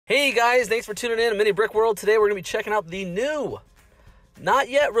Hey guys, thanks for tuning in to Mini Brick World. Today we're going to be checking out the new, not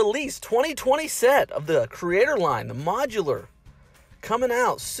yet released, 2020 set of the Creator line, the Modular. Coming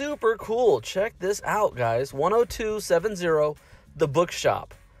out, super cool. Check this out, guys. 10270, the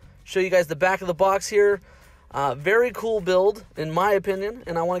Bookshop. Show you guys the back of the box here. Very cool build, in my opinion,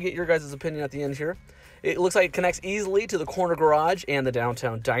 and I want to get your guys' opinion at the end here. It looks like it connects easily to the corner garage and the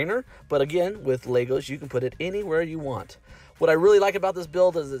downtown diner, but again, with Legos, you can put it anywhere you want. What I really like about this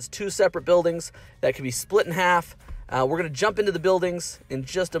build is it's two separate buildings that can be split in half. We're going to jump into the buildings in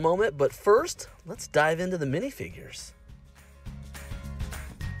just a moment, but first, let's dive into the minifigures.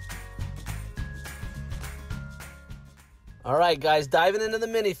 All right, guys, diving into the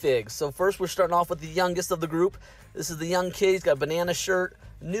minifigs. So first, we're starting off with the youngest of the group. This is the young kid. He's got a banana shirt,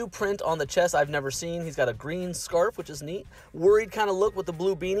 new print on the chest I've never seen. He's got a green scarf, which is neat. Worried kind of look with the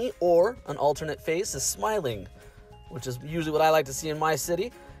blue beanie, or an alternate face is smiling, which is usually what I like to see in my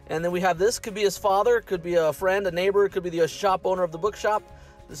city. And then we have this, could be his father, could be a friend, a neighbor, could be the shop owner of the bookshop.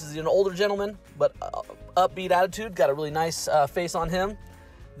 This is an older gentleman, but upbeat attitude, got a really nice face on him.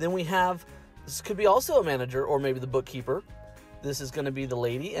 Then we have, this could be also a manager or maybe the bookkeeper. This is going to be the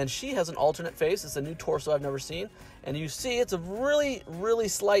lady, and she has an alternate face. It's a new torso I've never seen. And you see it's a really, really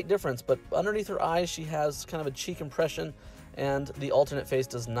slight difference, but underneath her eyes, she has kind of a cheek impression, and the alternate face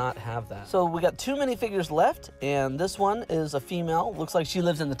does not have that. So we got two minifigures left, and this one is a female. Looks like she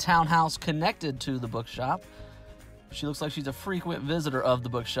lives in the townhouse connected to the bookshop. She looks like she's a frequent visitor of the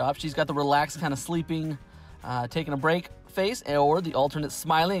bookshop. She's got the relaxed, kind of sleeping, taking a break face, or the alternate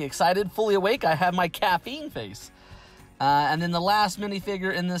smiling, excited, fully awake, I have my caffeine face. And then the last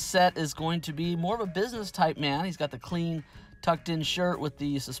minifigure in this set is going to be more of a business type man. He's got the clean tucked in shirt with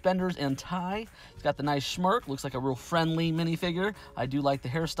the suspenders and tie. He's got the nice smirk, looks like a real friendly minifigure. I do like the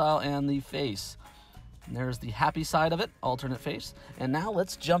hairstyle and the face. And there's the happy side of it, alternate face. And now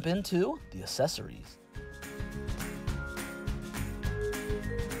let's jump into the accessories.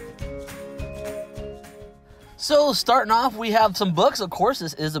 So starting off, we have some books. Of course,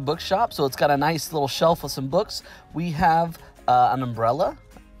 this is a bookshop, so it's got a nice little shelf with some books. We have an umbrella,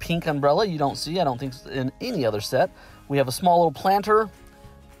 pink umbrella. You don't see, I don't think, in any other set. We have a small little planter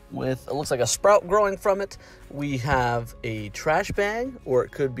with, it looks like a sprout growing from it. We have a trash bag, or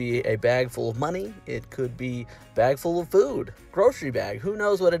it could be a bag full of money. It could be a bag full of food, grocery bag. Who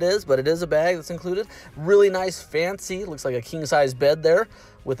knows what it is, but it is a bag that's included. Really nice, fancy, looks like a king-size bed there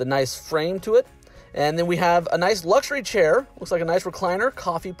with a nice frame to it. And then we have a nice luxury chair, looks like a nice recliner,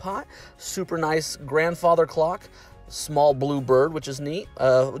 coffee pot, super nice grandfather clock, small blue bird, which is neat.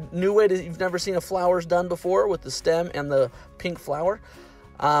 New way you've never seen a flowers done before with the stem and the pink flower.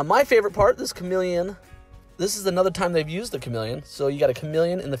 My favorite part, this chameleon. This is another time they've used the chameleon. So you got a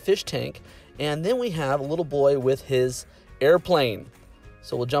chameleon in the fish tank. And then we have a little boy with his airplane.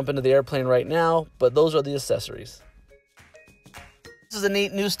 So we'll jump into the airplane right now, but those are the accessories. This is a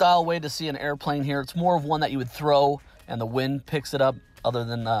neat new style way to see an airplane here. It's more of one that you would throw and the wind picks it up, other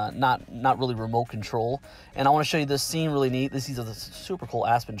than not really remote control. And I want to show you this scene really neat. These are the super cool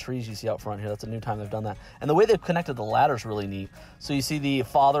aspen trees you see out front here. That's a new time they've done that. And the way they've connected the ladder is really neat. So you see the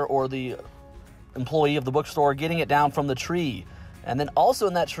father or the employee of the bookstore getting it down from the tree. And then also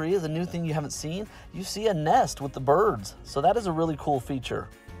in that tree is a new thing you haven't seen. You see a nest with the birds. So that is a really cool feature.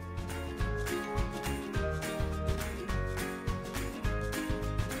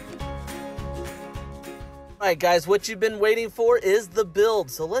 All right, guys, what you've been waiting for is the build.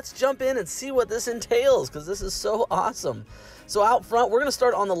 So let's jump in and see what this entails, because this is so awesome. So out front, we're going to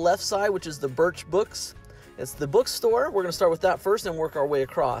start on the left side, which is the Birch Books. It's the bookstore. We're going to start with that first and work our way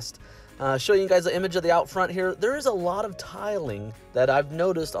across. Showing you guys the image of the out front here. There is a lot of tiling that I've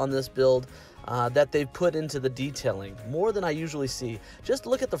noticed on this build that they've put into the detailing, more than I usually see. Just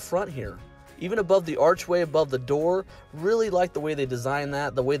look at the front here. Even above the archway, above the door, really like the way they designed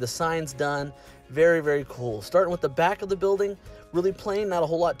that, the way the sign's done. Very, very cool. Starting with the back of the building, really plain, not a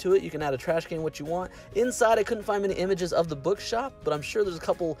whole lot to it. You can add a trash can, what you want. Inside, I couldn't find many images of the bookshop, but I'm sure there's a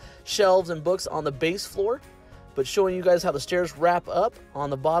couple shelves and books on the base floor. But showing you guys how the stairs wrap up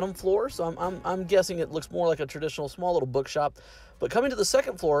on the bottom floor. So I'm guessing it looks more like a traditional small little bookshop. But coming to the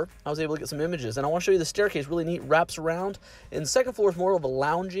second floor, I was able to get some images. And I want to show you the staircase, really neat, wraps around. And the second floor is more of a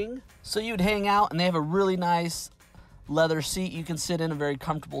lounging. So you'd hang out, and they have a really nice leather seat you can sit in, a very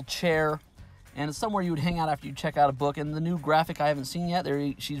comfortable chair. And it's somewhere you would hang out after you check out a book. And the new graphic I haven't seen yet,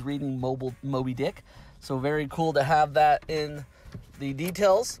 there she's reading Moby Dick. So very cool to have that in the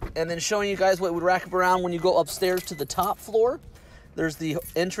details. And then showing you guys what would rack up around when you go upstairs to the top floor. There's the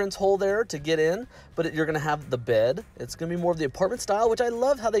entrance hole there to get in, but you're going to have the bed. It's going to be more of the apartment style, which I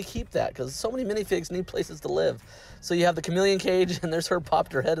love how they keep that, because so many minifigs need places to live. So you have the chameleon cage, and there's her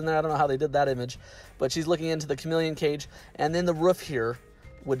popped her head in there. I don't know how they did that image, but she's looking into the chameleon cage. And then the roof here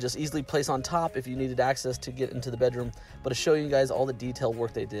would just easily place on top if you needed access to get into the bedroom. But to show you guys all the detail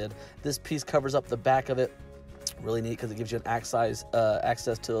work they did, this piece covers up the back of it. Really neat because it gives you an access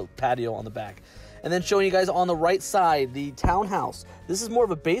to a patio on the back. And then showing you guys on the right side, the townhouse. This is more of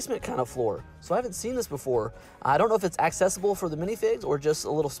a basement kind of floor. So I haven't seen this before. I don't know if it's accessible for the minifigs or just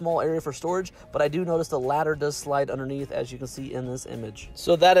a little small area for storage, but I do notice the ladder does slide underneath, as you can see in this image.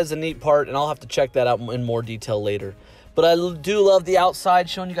 So that is a neat part, and I'll have to check that out in more detail later. But I do love the outside,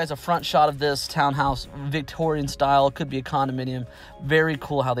 showing you guys a front shot of this townhouse, Victorian style. It could be a condominium. Very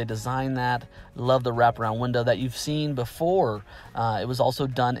cool how they designed that. Love the wraparound window that you've seen before. It was also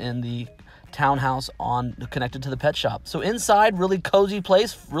done in the townhouse connected to the pet shop. So inside, really cozy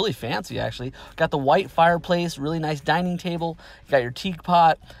place, really fancy actually. Got the white fireplace, really nice dining table. You got your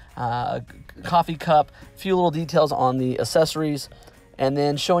teapot, coffee cup, a few little details on the accessories, and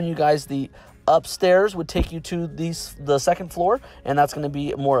then showing you guys the upstairs would take you to the second floor, and that's going to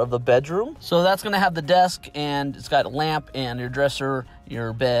be more of the bedroom. So that's going to have the desk, and it's got a lamp and your dresser,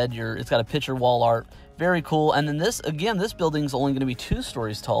 your bed, it's got a picture wall art. Very cool. And then this building's only going to be 2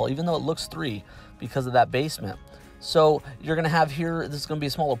 stories tall, even though it looks 3 because of that basement. So you're going to have here, this is going to be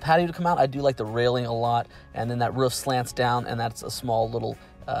a small little patio to come out. I do like the railing a lot, and then that roof slants down, and that's a small little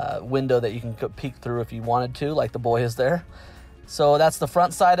window that you can peek through if you wanted to, like the boy is there. So that's the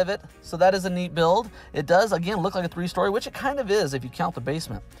front side of it. So that is a neat build. It does, again, look like a 3-story, which it kind of is if you count the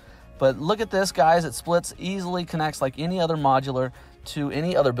basement. But look at this, guys. It splits, easily connects like any other modular to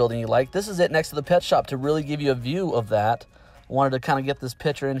any other building you like. This is it next to the pet shop to really give you a view of that. I wanted to kind of get this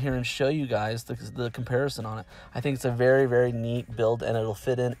picture in here and show you guys the comparison on it. I think it's a very, very neat build, and it'll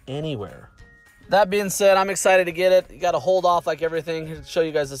fit in anywhere. That being said, I'm excited to get it. You got to hold off like everything. Here to show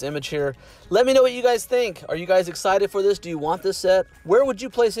you guys this image here. Let me know what you guys think. Are you guys excited for this? Do you want this set? Where would you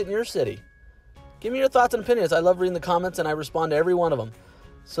place it in your city? Give me your thoughts and opinions. I love reading the comments, and I respond to every one of them.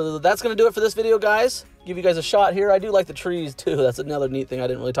 So that's going to do it for this video, guys. Give you guys a shot here. I do like the trees, too. That's another neat thing I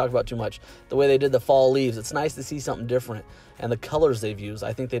didn't really talk about too much. The way they did the fall leaves. It's nice to see something different. And the colors they've used.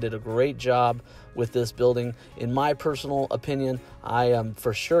 I think they did a great job with this building. In my personal opinion, I am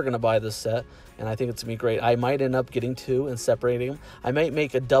for sure going to buy this set. And I think it's going to be great. I might end up getting 2 and separating them. I might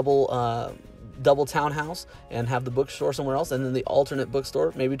make a double townhouse and have the bookstore somewhere else. And then the alternate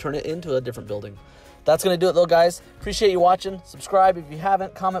bookstore, maybe turn it into a different building. That's going to do it, though, guys. Appreciate you watching. Subscribe if you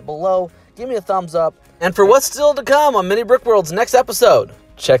haven't. Comment below. Give me a thumbs up. And for what's still to come on Mini Brick World's next episode,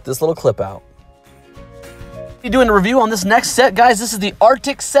 check this little clip out. Be doing a review on this next set, guys. This is the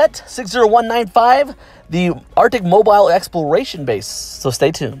Arctic set 60195, the Arctic Mobile Exploration Base. So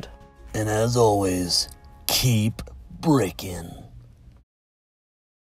stay tuned. And as always, keep breaking.